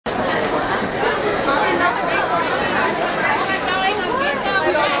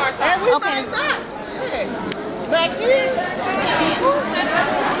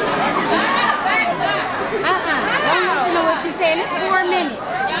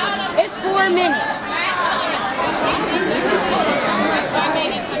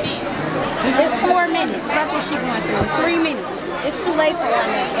3 minutes. It's too late for all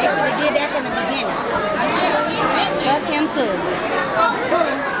that. They should have did that from the beginning. Fuck him too.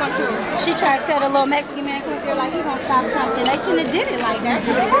 She tried to tell the little Mexican man come here like he gonna stop something. They shouldn't have did it like that.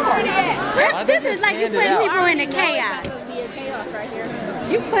 This is like you putting people into chaos.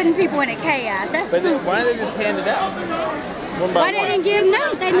 You putting people into chaos. That's stupid. Why didn't they just hand it out? Why they didn't give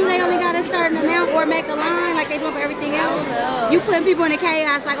none? They knew they only got a certain amount or make a line like they do for everything else. You putting people into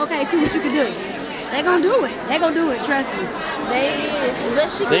chaos like, okay, see what you can do. They gonna do it. They gonna do it, trust me. But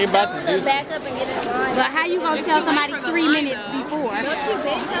she can tell them to back up and get in line. But how you gonna tell somebody 3 minutes before? No, she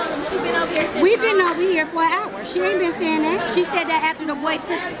been telling them. She been over here since We've been over here for an hour. She ain't been saying that. She said that after the boy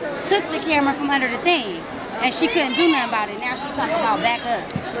took the camera from under the thing. And she couldn't do nothing about it. Now she talking about back up.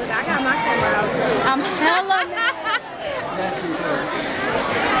 Look, I got my camera out too. I'm hella mad.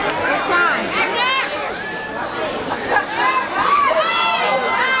 It's time.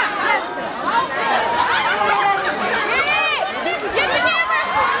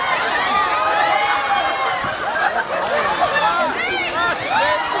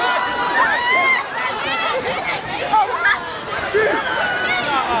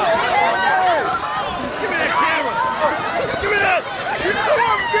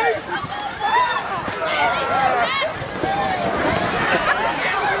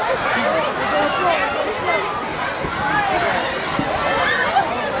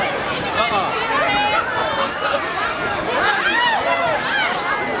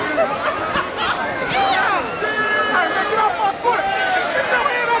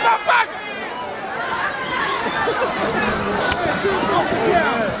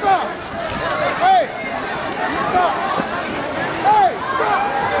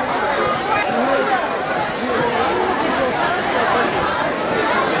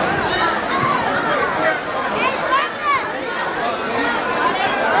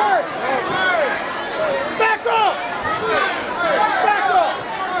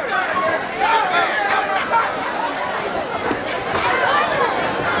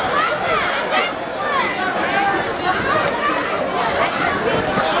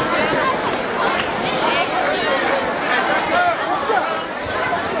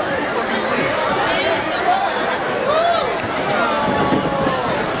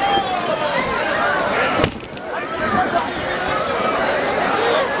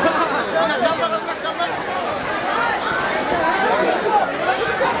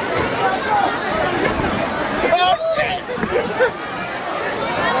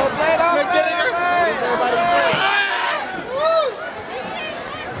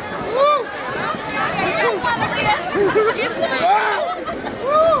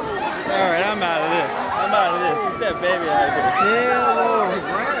 Alright, I'm out of this. Get that baby out of here. Yeah,